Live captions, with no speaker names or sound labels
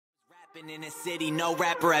In a city, no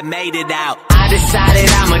rapper had made it out. I decided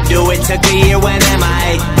I'ma do it. Took a year when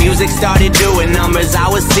MIA. Music started doing numbers. I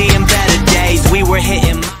was seeing better days. We were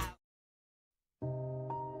hitting.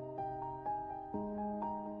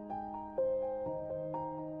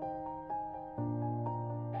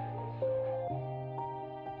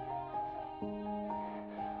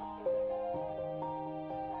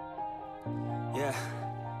 Yeah.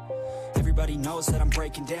 Everybody knows that I'm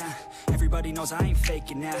breaking down. Everybody knows I ain't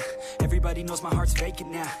faking now. Everybody knows my heart's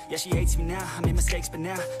vacant now. Yeah, she hates me now, I made mistakes, but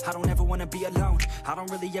now I don't ever wanna be alone. I don't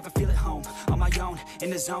really ever feel at home. On my own, in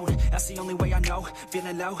the zone, that's the only way I know.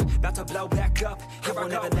 Feeling low, about to blow back up. Here I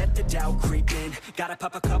won't ever let the doubt creep in. Gotta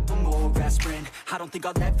pop a couple more aspirin. I don't think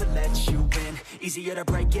I'll ever let you in. Easier to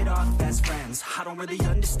break it off as friends. I don't really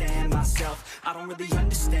understand myself. I don't really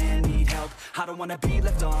understand, need help. I don't wanna be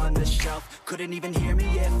left on the shelf. Couldn't even hear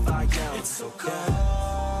me if I yelled. It's so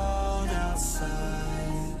cold outside.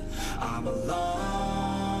 I'm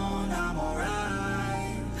alone, I'm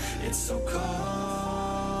alright. It's so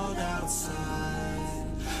cold outside.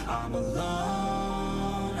 I'm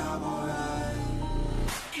alone, I'm alright.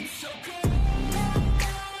 It's so cold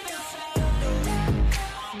outside.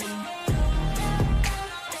 I'm alone.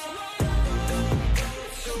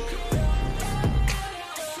 It's so cold outside.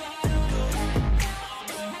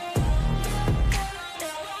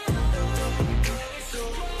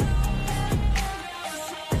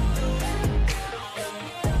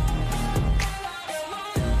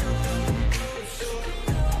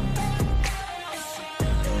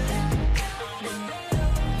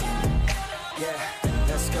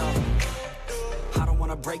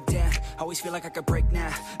 Break down, always feel like I could break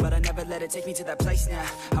now, but I never let it take me to that place now.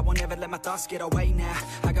 I won't ever let my thoughts get away now.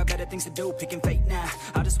 I got better things to do, picking fate now.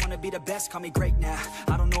 I just wanna be the best, call me great now.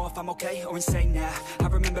 I don't know if I'm okay or insane now. I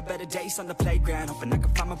remember better days on the playground, hoping I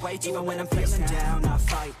can find my way. Even when I'm feeling down, I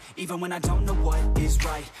fight. Even when I don't know what is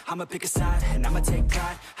right, I'ma pick a side and I'ma take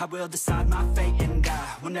pride. I will decide my fate and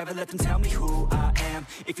I will never let them tell me who I am.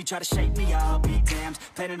 If you try to shape me, I'll be damned.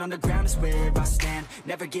 Planet on the ground is where I stand.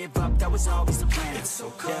 Never give up, that was always the plan. It's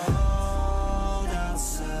so cold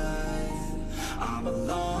outside. I'm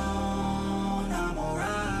alone, I'm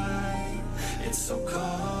alright. It's so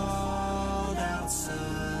cold outside.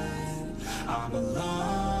 I'm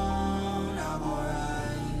alone, I'm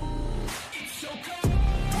alright. It's so cold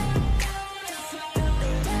outside.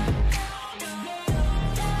 I'm alone.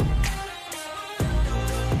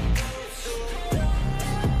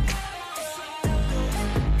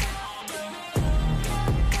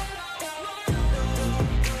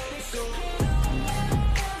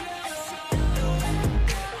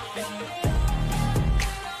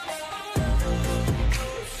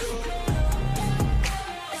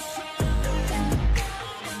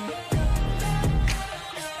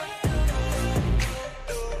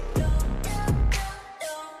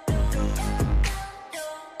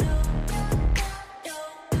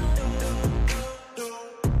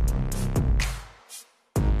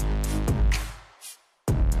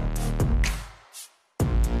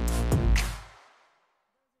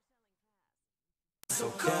 It's so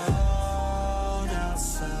cold so cold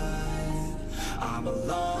outside. I'm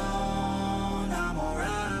alone, I'm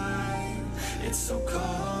alright. It's so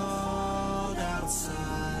cold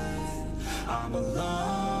outside. I'm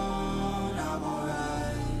alone, I'm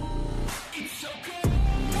alright. It's so cold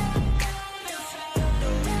outside.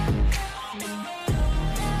 I'm alone.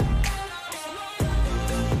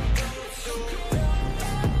 It's so cold outside.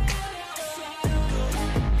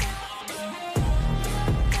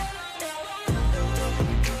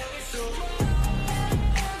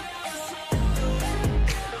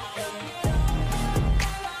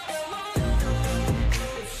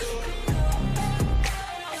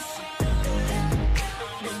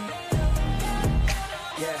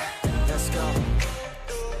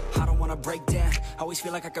 Break down, always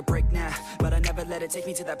feel like I could break now, but I never let it take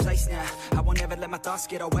me to that place now. I won't ever let my thoughts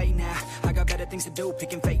get away now. I got better things to do,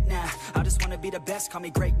 picking fate now. I just wanna be the best, call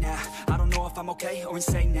me great now. I don't know if I'm okay or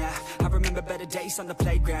insane now. I remember better days on the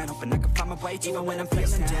playground, hoping I can find my way. Even when I'm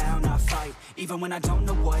feeling down, I fight. Even when I don't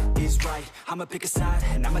know what is right, I'ma pick a side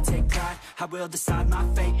and I'ma take pride. I will decide my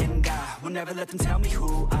fate and I will never let them tell me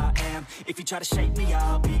who I am. If you try to shape me,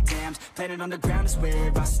 I'll be damned. Planet on the ground is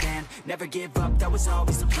where I stand. Never give up, that was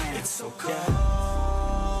always the plan. It's so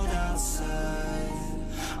cold outside.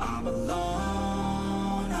 I'm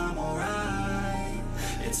alone, I'm alright.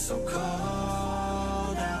 It's so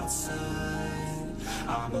cold outside.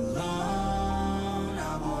 I'm alone,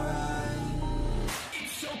 I'm alright.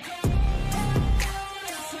 It's so cold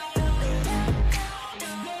outside. I'm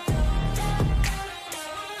alone.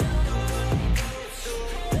 It's so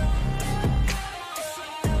cold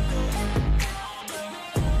outside.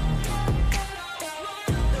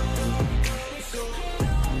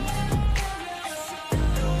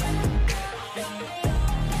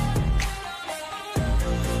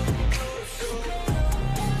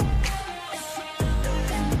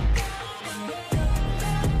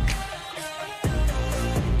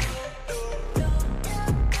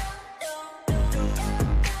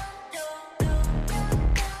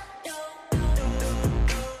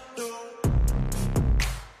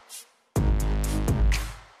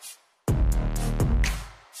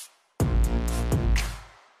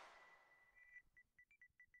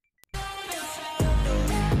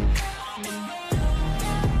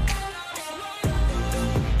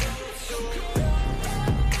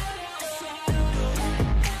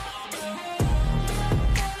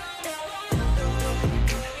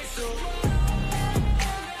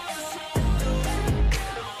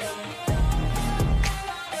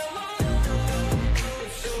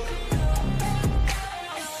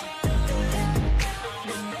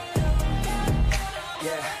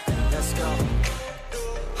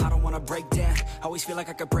 Always feel like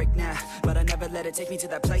I could break now, but I never let it take me to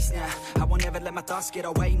that place now. I won't ever let my thoughts get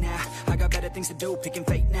away now. I got better things to do, picking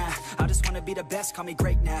fate now. I just wanna be the best, call me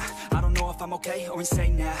great now. I don't know if I'm okay or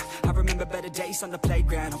insane now. I remember better days on the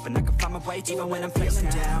playground, hoping I can find my way even when I'm feeling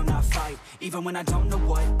down. I fight, even when I don't know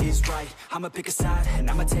what is right. I'ma pick a side, and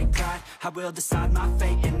I'ma take pride. I will decide my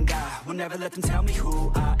fate, and I will never let them tell me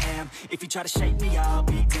who I am. If you try to shape me, I'll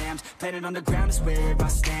be damned. Planet on the ground is where I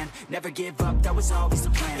stand. Never give up, that was always the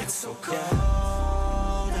plan. It's so cold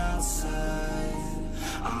outside,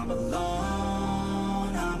 I'm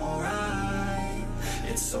alone, I'm alright.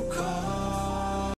 It's so cold